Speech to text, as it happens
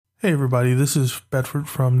Hey everybody, this is Bedford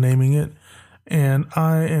from Naming It, and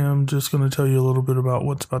I am just going to tell you a little bit about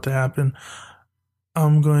what's about to happen.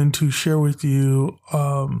 I'm going to share with you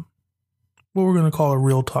what we're going to call a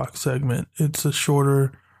real talk segment. It's a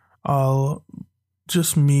shorter,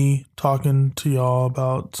 just me talking to y'all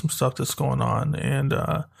about some stuff that's going on, and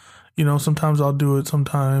sometimes I'll do it,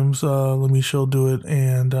 sometimes Lamisha will do it,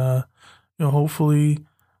 and hopefully.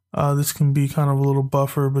 This can be kind of a little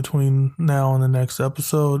buffer between now and the next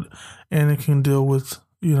episode, and it can deal with,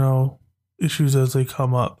 issues as they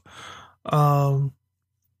come up.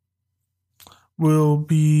 We'll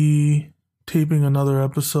be taping another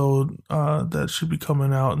episode that should be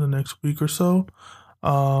coming out in the next week or so.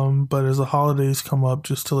 But as the holidays come up,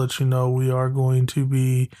 just to let you know, we are going to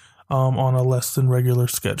be on a less than regular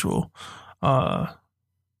schedule.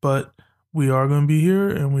 But we are going to be here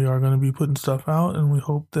and we are going to be putting stuff out, and we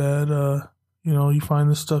hope that, you find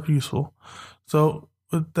this stuff useful. So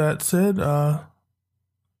with that said,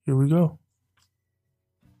 here we go.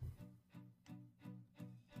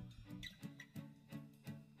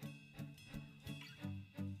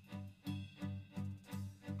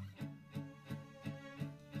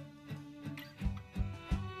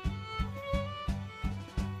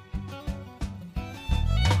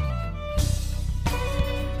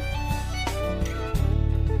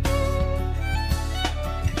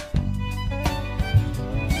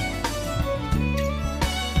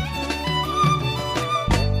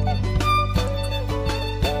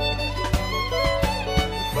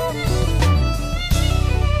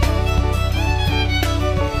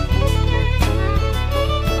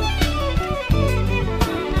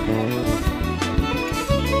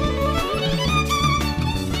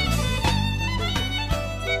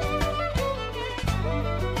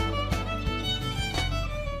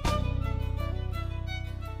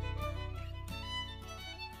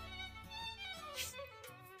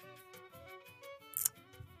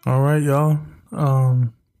 All right, y'all.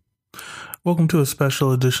 Welcome to a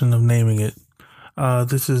special edition of Naming It.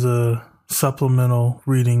 This is a supplemental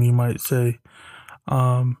reading, you might say.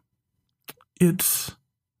 It's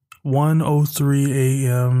 1:03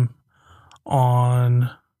 a.m. on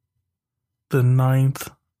the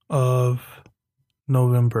 9th of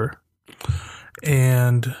November.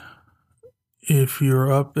 And if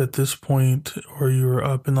you're up at this point, or you were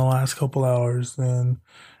up in the last couple hours, then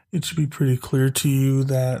it should be pretty clear to you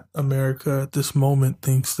that America at this moment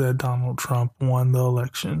thinks that Donald Trump won the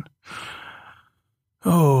election.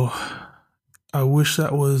 Oh, I wish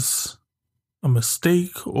that was a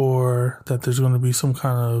mistake, or that there's going to be some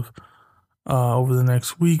kind of, over the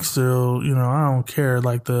next weeks, I don't care,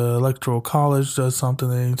 like the Electoral College does something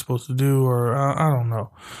they ain't supposed to do, or I don't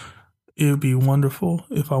know. It would be wonderful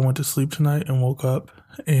if I went to sleep tonight and woke up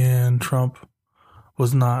and Trump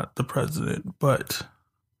was not the president, but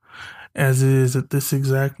as it is at this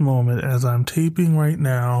exact moment, as I'm taping right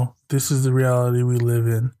now, this is the reality we live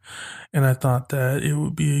in. And I thought that it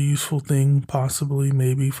would be a useful thing, possibly,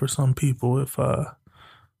 maybe for some people, if, we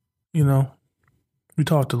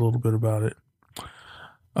talked a little bit about it.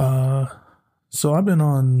 So I've been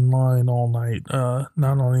online all night,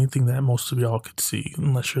 not on anything that most of y'all could see,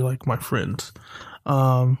 unless you're like my friends.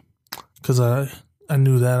 Because I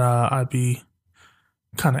knew that I'd be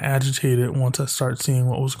kind of agitated once I start seeing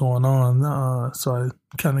what was going on, so I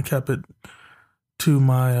kind of kept it to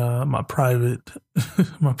my my private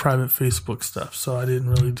my private Facebook stuff. So I didn't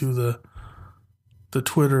really do the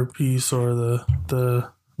Twitter piece, or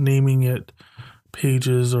the Naming It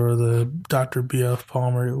pages, or the Dr. BF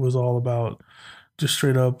Palmer. It was all about just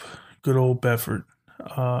straight up good old Bedford.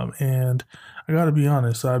 And I got to be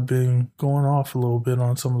honest, I've been going off a little bit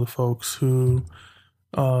on some of the folks who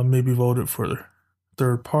maybe voted for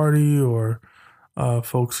third party, or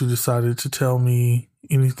folks who decided to tell me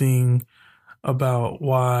anything about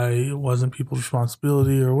why it wasn't people's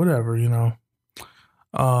responsibility or whatever, and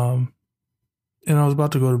I was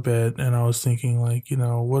about to go to bed, and I was thinking, like,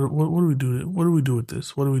 what do we do? What do we do with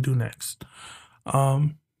this? What do we do next?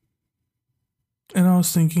 And I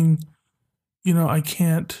was thinking, I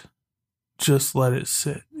can't just let it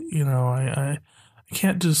sit. I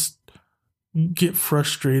can't just get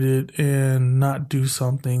frustrated and not do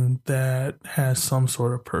something that has some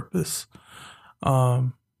sort of purpose.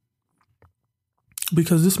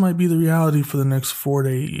 Because this might be the reality for the next 4 to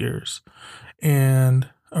 8 years. And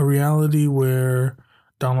a reality where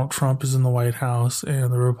Donald Trump is in the White House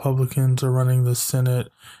and the Republicans are running the Senate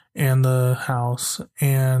and the House,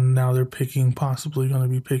 and now they're possibly going to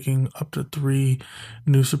be picking up to 3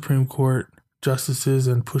 new Supreme Court justices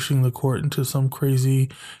and pushing the court into some crazy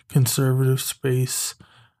conservative space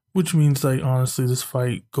which means, like, honestly, this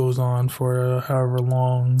fight goes on for however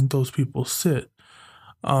long those people sit.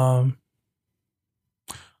 Um,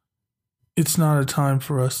 it's not a time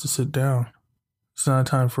for us to sit down. It's not a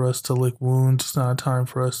time for us to lick wounds. It's not a time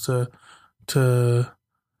for us to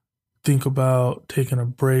think about taking a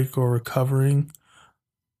break or recovering.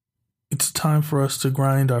 It's time for us to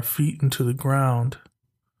grind our feet into the ground,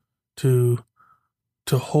 to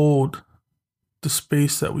hold the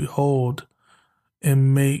space that we hold,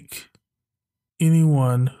 and make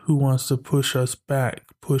anyone who wants to push us back,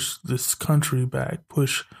 push this country back,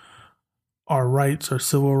 push our rights, our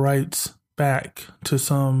civil rights back to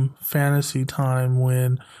some fantasy time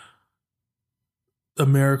when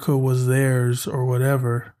America was theirs or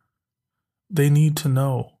whatever. They need to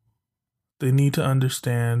know. They need to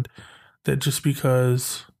understand that just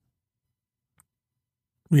because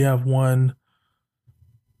we have one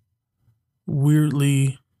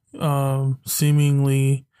weirdly,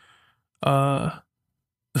 seemingly, I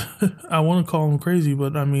want to call him crazy,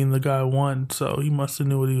 but I mean, the guy won, so he must have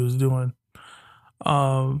knew what he was doing.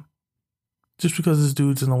 Just because this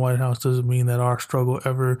dude's in the White House doesn't mean that our struggle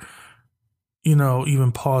ever,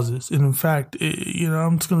 even pauses. And in fact,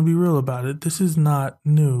 I'm just going to be real about it. This is not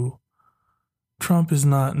new. Trump is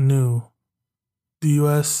not new. The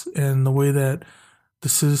U.S. and the way that the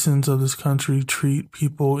citizens of this country treat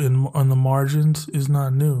people on the margins is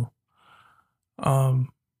not new.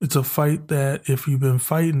 It's a fight that if you've been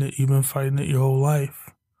fighting it, you've been fighting it your whole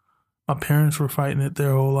life. My parents were fighting it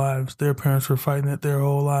their whole lives. Their parents were fighting it their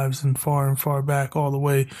whole lives, and far back all the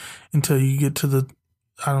way until you get to the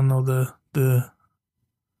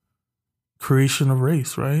creation of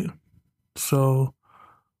race, right? So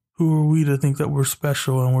who are we to think that we're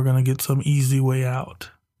special and we're going to get some easy way out?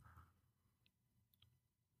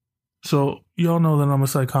 So y'all know that I'm a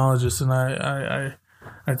psychologist, and I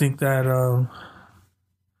think that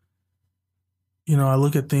I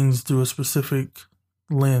look at things through a specific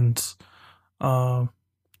lens. And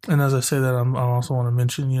as I say that, I also want to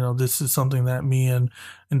mention, this is something that me and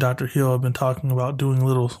Dr. Hill have been talking about, doing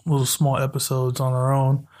little small episodes on our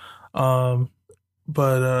own.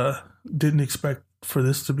 But didn't expect for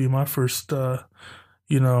this to be my first,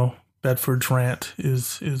 Bedford's Rant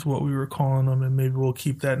is what we were calling them, and maybe we'll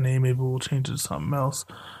keep that name. Maybe we'll change it to something else.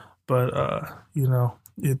 But I'm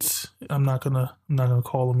not gonna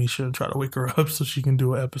call Amisha and try to wake her up so she can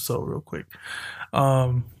do an episode real quick.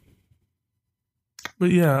 But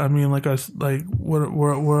yeah, I mean, where I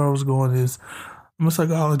was going is, I'm a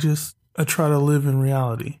psychologist. I try to live in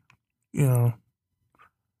reality,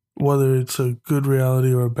 whether it's a good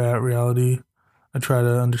reality or a bad reality. I try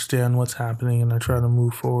to understand what's happening and I try to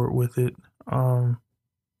move forward with it. Now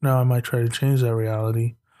I might try to change that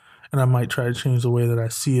reality, and I might try to change the way that I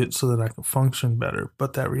see it so that I can function better.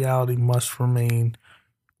 But that reality must remain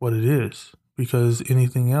what it is, because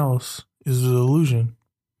anything else is an illusion.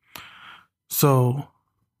 So,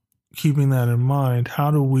 keeping that in mind,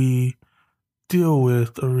 how do we deal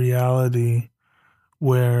with a reality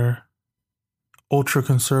where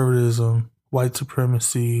ultra-conservatism, white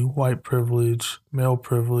supremacy, white privilege, male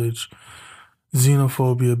privilege,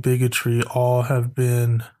 xenophobia, bigotry all have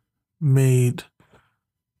been made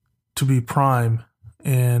to be prime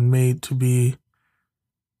and made to be,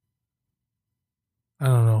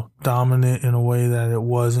 dominant in a way that it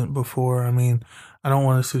wasn't before? I mean, I don't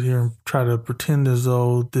want to sit here and try to pretend as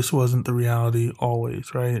though this wasn't the reality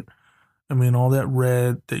always, right? I mean, all that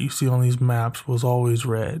red that you see on these maps was always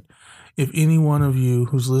red. If any one of you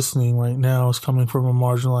who's listening right now is coming from a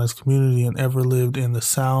marginalized community and ever lived in the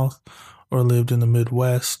South or lived in the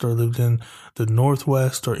Midwest or lived in the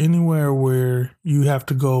Northwest or anywhere where you have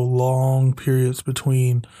to go long periods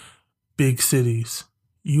between big cities,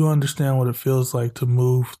 you understand what it feels like to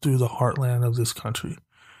move through the heartland of this country.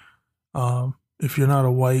 If you're not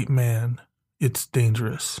a white man, it's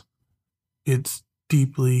dangerous. It's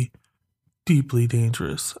deeply, deeply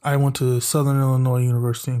dangerous. I went to Southern Illinois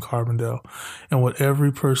University in Carbondale, and what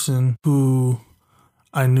every person who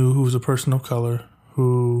I knew who was a person of color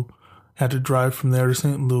who had to drive from there to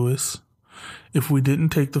St. Louis, if we didn't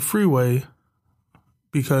take the freeway,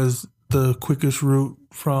 because the quickest route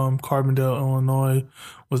from Carbondale, Illinois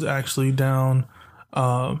was actually down,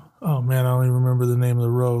 I don't even remember the name of the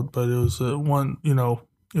road, but it was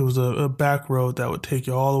it was a back road that would take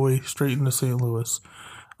you all the way straight into St. Louis.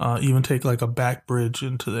 Even take like a back bridge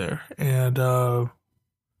into there. And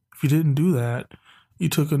if you didn't do that, you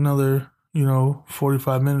took another,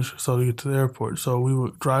 45 minutes or so to get to the airport. So we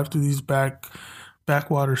would drive through these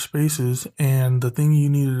backwater spaces, and the thing you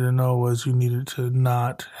needed to know was you needed to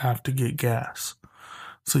not have to get gas.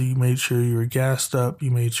 So you made sure you were gassed up,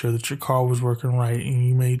 you made sure that your car was working right, and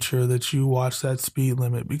you made sure that you watched that speed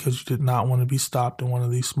limit because you did not want to be stopped in one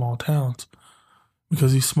of these small towns.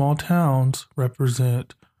 Because these small towns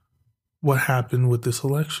represent what happened with this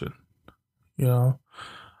election. You know,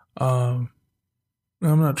 I'm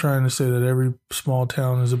not trying to say that every small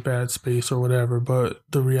town is a bad space or whatever, but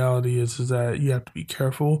the reality is that you have to be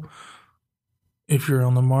careful if you're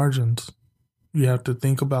on the margins. You have to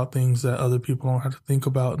think about things that other people don't have to think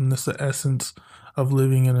about, and that's the essence of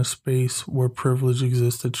living in a space where privilege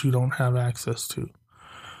exists that you don't have access to.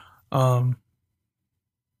 I'm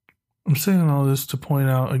saying all this to point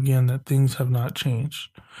out again that things have not changed.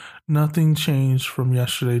 Nothing changed from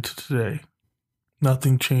yesterday to today.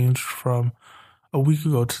 Nothing changed from a week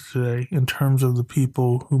ago to today in terms of the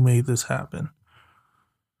people who made this happen.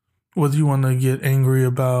 Whether you want to get angry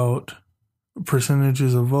about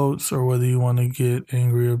percentages of votes or whether you want to get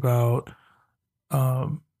angry about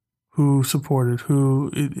who supported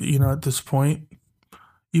who, at this point,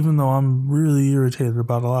 even though I'm really irritated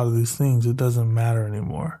about a lot of these things, it doesn't matter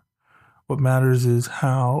anymore. What matters is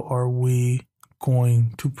how are we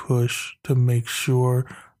going to push to make sure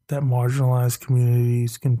that marginalized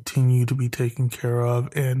communities continue to be taken care of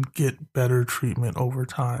and get better treatment over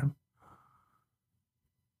time.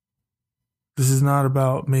 This is not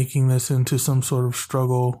about making this into some sort of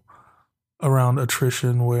struggle around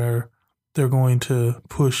attrition where they're going to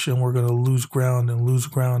push and we're going to lose ground and lose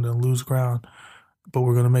ground and lose ground, but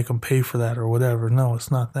we're going to make them pay for that or whatever. No,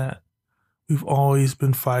 it's not that. We've always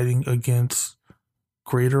been fighting against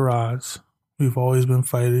greater odds. We've always been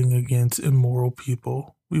fighting against immoral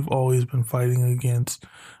people. We've always been fighting against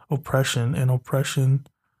oppression, and oppression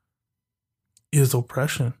is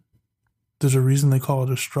oppression. There's a reason they call it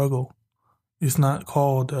a struggle. It's not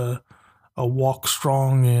called a walk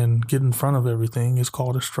strong and get in front of everything. It's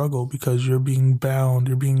called a struggle because you're being bound,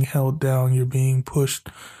 you're being held down, you're being pushed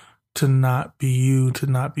to not be you, to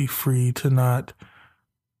not be free, to not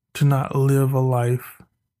live a life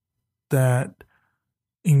that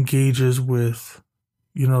engages with,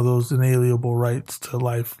 those inalienable rights to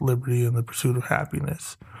life, liberty, and the pursuit of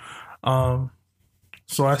happiness. So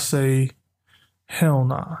I say, hell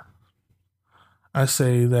nah. I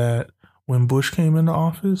say that when Bush came into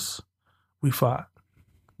office, we fought,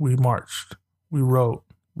 we marched, we wrote,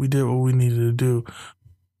 we did what we needed to do.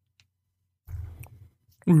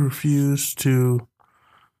 We refused to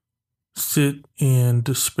sit in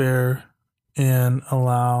despair and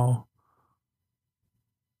allow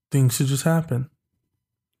things to just happen.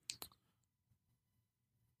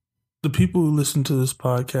 The people who listen to this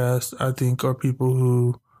podcast, I think, are people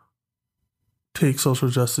who take social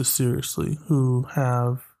justice seriously, who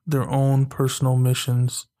have their own personal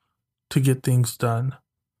missions to get things done.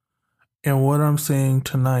 And what I'm saying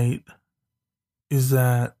tonight is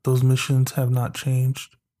that those missions have not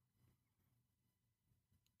changed.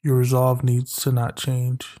 Your resolve needs to not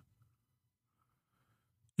change.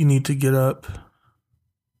 You need to get up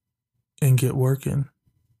and get working.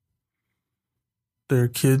 There are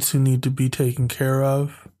kids who need to be taken care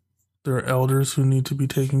of. There are elders who need to be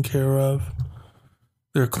taken care of.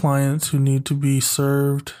 There are clients who need to be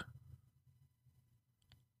served.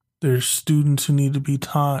 There are students who need to be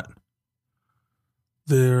taught.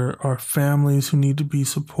 There are families who need to be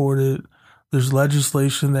supported. There's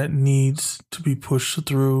legislation that needs to be pushed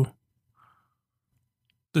through.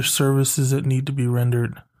 There's services that need to be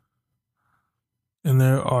rendered. And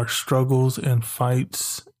there are struggles and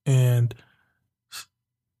fights and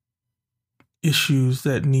issues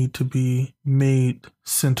that need to be made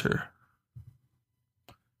center.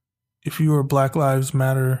 If you are a Black Lives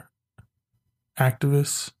Matter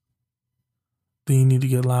activist, then you need to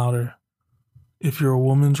get louder. If you're a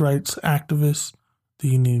women's rights activist,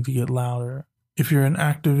 then you need to get louder. If you're an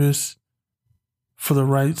activist for the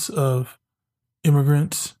rights of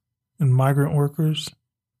immigrants and migrant workers,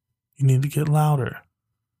 you need to get louder.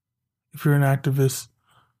 If you're an activist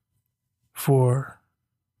for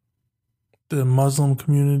the Muslim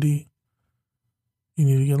community, you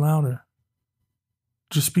need to get louder.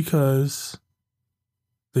 Just because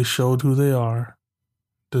they showed who they are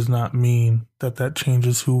does not mean that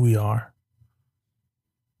changes who we are.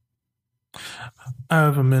 I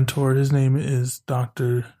have a mentor. His name is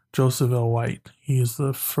Dr. Joseph L. White. He is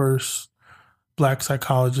the first Black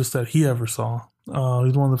psychologist that he ever saw. He's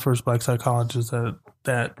one of the first Black psychologists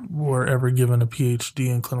that were ever given a PhD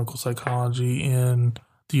in clinical psychology in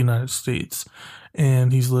the United States.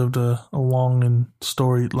 And he's lived a long and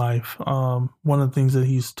storied life. One of the things that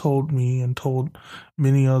he's told me and told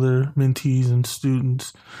many other mentees and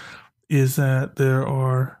students is that there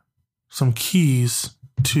are some keys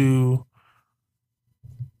to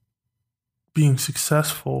being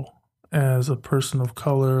successful as a person of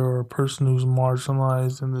color or a person who's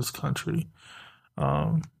marginalized in this country.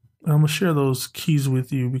 And I'm gonna share those keys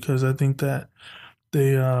with you because I think that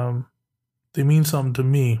they mean something to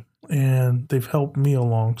me and they've helped me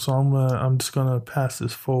along. So I'm just gonna pass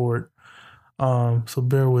this forward. So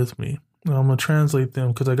bear with me. I'm gonna translate them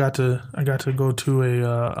because I got to go to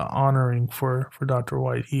a honoring for Dr.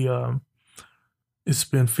 White. It's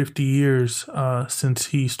been 50 years since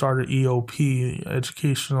he started EOP,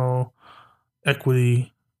 Educational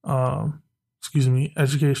Equity,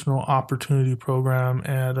 Educational Opportunity Program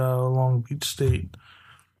at Long Beach State.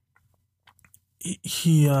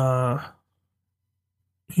 He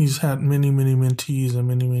he's had many mentees and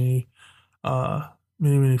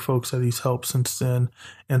many folks that he's helped since then,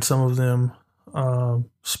 and some of them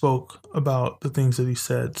spoke about the things that he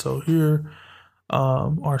said. So here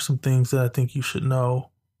are some things that I think you should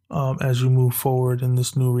know as you move forward in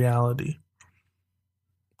this new reality.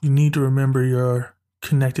 You need to remember your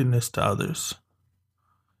connectedness to others.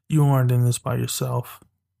 You aren't in this by yourself.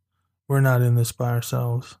 We're not in this by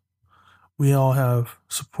ourselves. We all have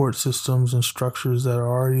support systems and structures that are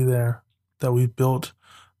already there that we've built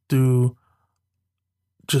through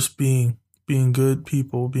just being good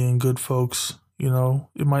people, being good folks. You know,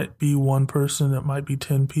 it might be one person, it might be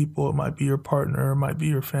 10 people, it might be your partner, it might be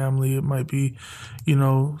your family, it might be,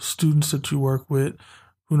 students that you work with,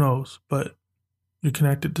 who knows? But you're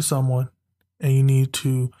connected to someone and you need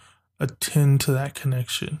to attend to that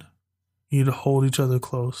connection. You need to hold each other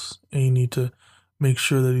close and you need to make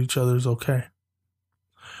sure that each other's okay.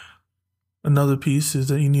 Another piece is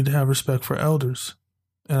that you need to have respect for elders.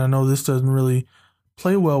 And I know this doesn't really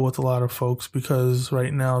play well with a lot of folks because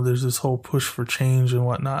right now there's this whole push for change and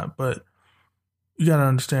whatnot. But you got to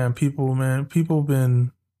understand, people have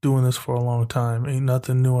been doing this for a long time. Ain't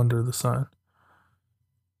nothing new under the sun.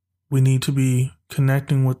 We need to be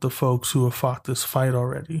connecting with the folks who have fought this fight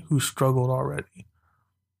already, who struggled already.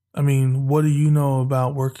 I mean, what do you know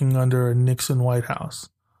about working under a Nixon White House?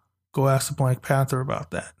 Go ask the Black Panther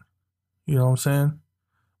about that. You know what I'm saying?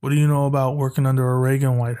 What do you know about working under a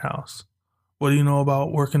Reagan White House? What do you know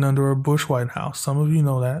about working under a Bush White House? Some of you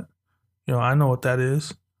know that. I know what that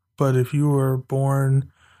is. But if you were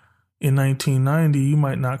born in 1990, you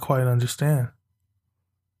might not quite understand.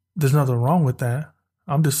 There's nothing wrong with that.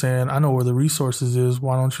 I'm just saying, I know where the resources is.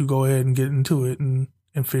 Why don't you go ahead and get into it and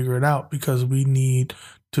figure it out? Because we need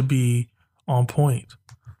to be on point.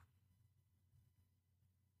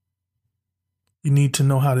 You need to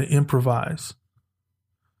know how to improvise.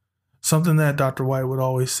 Something that Dr. White would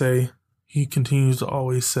always say, he continues to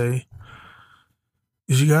always say,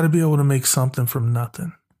 is you got to be able to make something from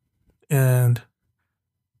nothing. And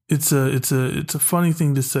it's a funny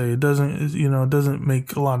thing to say. It doesn't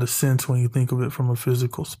make a lot of sense when you think of it from a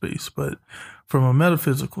physical space, but from a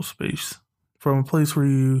metaphysical space, from a place where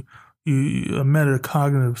a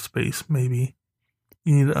metacognitive space, maybe,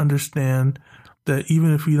 you need to understand that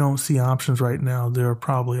even if you don't see options right now, there are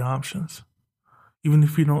probably options. Even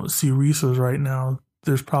if you don't see resources right now,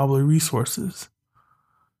 there's probably resources.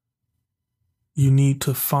 You need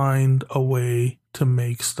to find a way to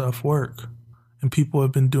make stuff work. And people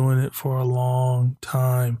have been doing it for a long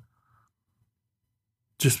time.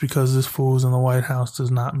 Just because this fool's in the White House does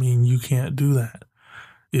not mean you can't do that.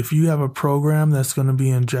 If you have a program that's going to be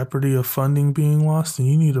in jeopardy of funding being lost, then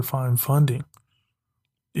you need to find funding.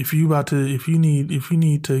 If you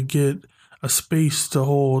need to get a space to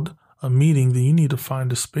hold a meeting, then you need to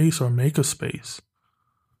find a space or make a space.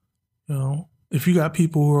 If you got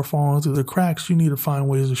people who are falling through the cracks, you need to find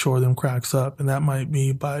ways to shore them cracks up. And that might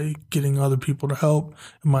be by getting other people to help.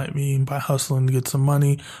 It might mean by hustling to get some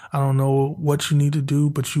money. I don't know what you need to do,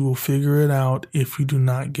 but you will figure it out if you do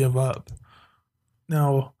not give up.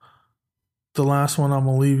 Now, the last one I'm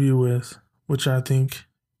going to leave you with, which I think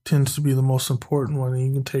tends to be the most important one, and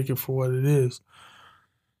you can take it for what it is.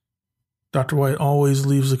 Dr. White always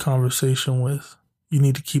leaves the conversation with, you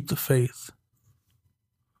need to keep the faith.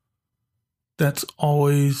 That's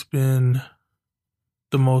always been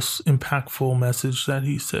the most impactful message that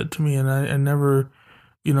he said to me. And I never,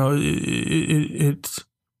 it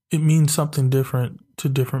means something different to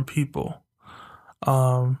different people.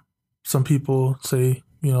 Some people say,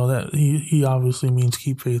 that he obviously means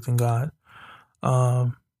keep faith in God.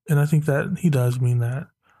 And I think that he does mean that.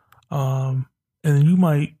 And you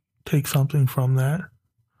might take something from that.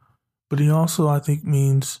 But he also, I think,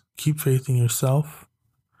 means keep faith in yourself.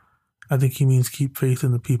 I think he means keep faith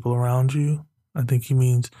in the people around you. I think he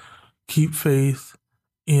means keep faith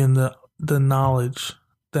in the knowledge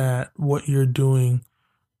that what you're doing,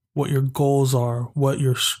 what your goals are, what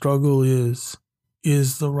your struggle is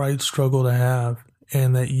is the right struggle to have,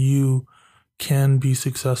 and that you can be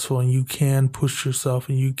successful and you can push yourself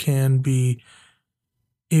and you can be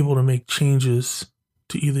able to make changes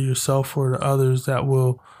to either yourself or to others that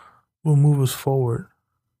will move us forward.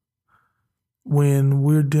 When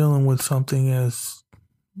we're dealing with something as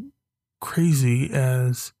crazy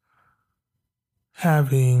as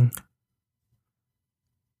having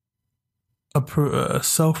a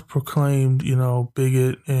self-proclaimed,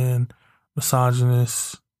 bigot and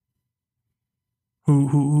misogynist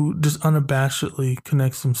who just unabashedly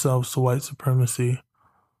connects themselves to white supremacy,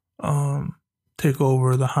 take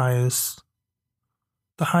over the highest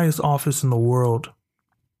office in the world.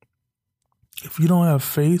 If you don't have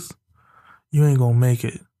faith, you ain't gonna make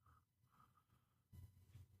it.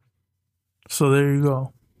 So there you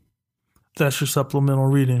go. That's your supplemental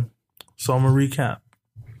reading. So I'm gonna recap.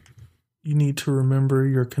 You need to remember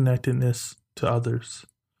your connectedness to others.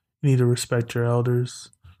 You need to respect your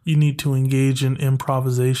elders. You need to engage in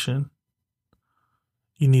improvisation.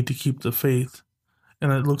 You need to keep the faith.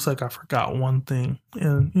 And it looks like I forgot one thing.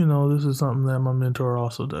 And, this is something that my mentor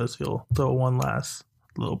also does. He'll throw one last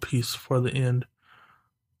little piece for the end.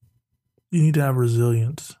 You need to have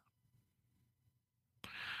resilience.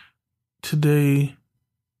 Today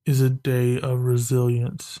is a day of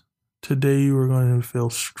resilience. Today you are going to feel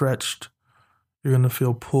stretched. You're going to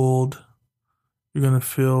feel pulled. You're going to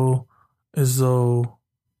feel as though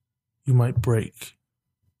you might break.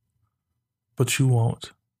 But you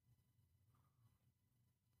won't.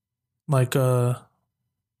 Like a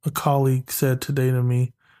colleague said today to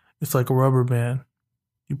me, it's like a rubber band.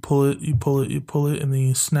 You pull it, you pull it, you pull it, and then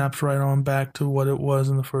it snaps right on back to what it was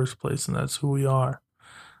in the first place, and that's who we are.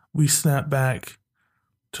 We snap back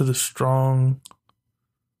to the strong,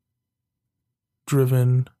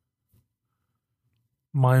 driven,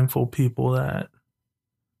 mindful people that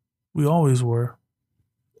we always were.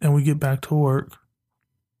 And we get back to work,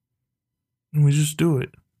 and we just do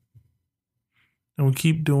it. And we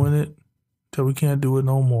keep doing it till we can't do it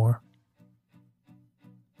no more.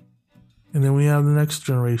 And then we have the next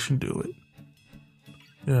generation do it.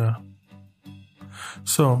 Yeah.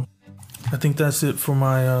 So, I think that's it for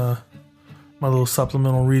my my little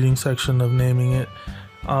supplemental reading section of naming it.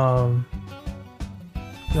 Y'all,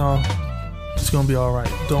 it's gonna be all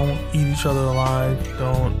right. Don't eat each other alive.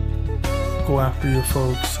 Don't go after your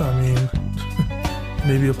folks. I mean,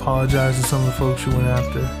 maybe apologize to some of the folks you went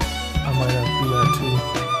after. I might have to do that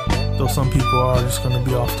too. Though some people are just gonna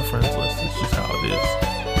be off the friends list. It's just how it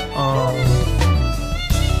is.